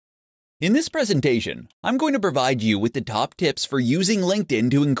In this presentation, I'm going to provide you with the top tips for using LinkedIn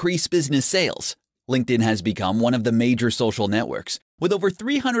to increase business sales. LinkedIn has become one of the major social networks, with over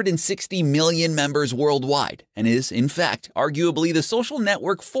 360 million members worldwide, and is, in fact, arguably the social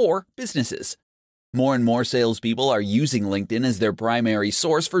network for businesses. More and more salespeople are using LinkedIn as their primary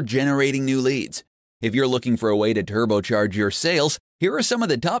source for generating new leads. If you're looking for a way to turbocharge your sales, here are some of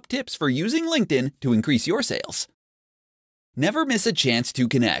the top tips for using LinkedIn to increase your sales. Never miss a chance to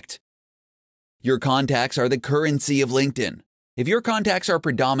connect. Your contacts are the currency of LinkedIn. If your contacts are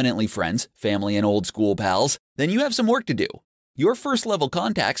predominantly friends, family, and old school pals, then you have some work to do. Your first-level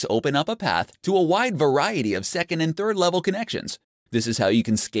contacts open up a path to a wide variety of second and third-level connections. This is how you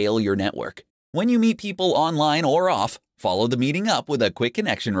can scale your network. When you meet people online or off, follow the meeting up with a quick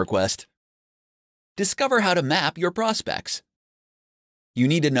connection request. Discover how to map your prospects. You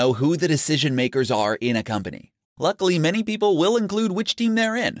need to know who the decision makers are in a company. Luckily, many people will include which team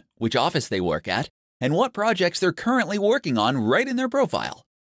they're in, which office they work at, and what projects they're currently working on right in their profile.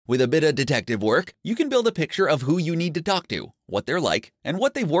 With a bit of detective work, you can build a picture of who you need to talk to, what they're like, and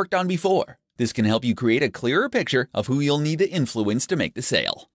what they've worked on before. This can help you create a clearer picture of who you'll need to influence to make the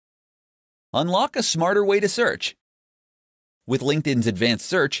sale. Unlock a smarter way to search. With LinkedIn's advanced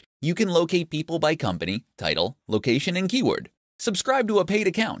search, you can locate people by company, title, location, and keyword. Subscribe to a paid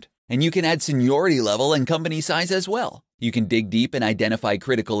account, and you can add seniority level and company size as well. You can dig deep and identify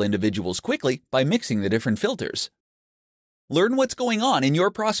critical individuals quickly by mixing the different filters. Learn what's going on in your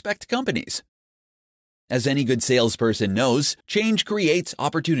prospect companies. As any good salesperson knows, change creates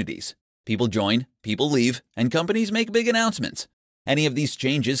opportunities. People join, people leave, and companies make big announcements. Any of these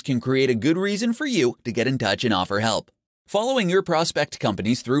changes can create a good reason for you to get in touch and offer help. Following your prospect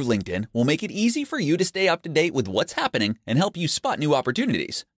companies through LinkedIn will make it easy for you to stay up to date with what's happening and help you spot new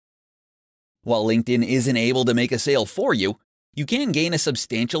opportunities. While LinkedIn isn't able to make a sale for you, you can gain a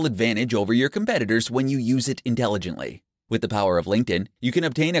substantial advantage over your competitors when you use it intelligently. With the power of LinkedIn, you can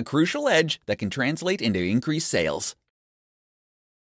obtain a crucial edge that can translate into increased sales.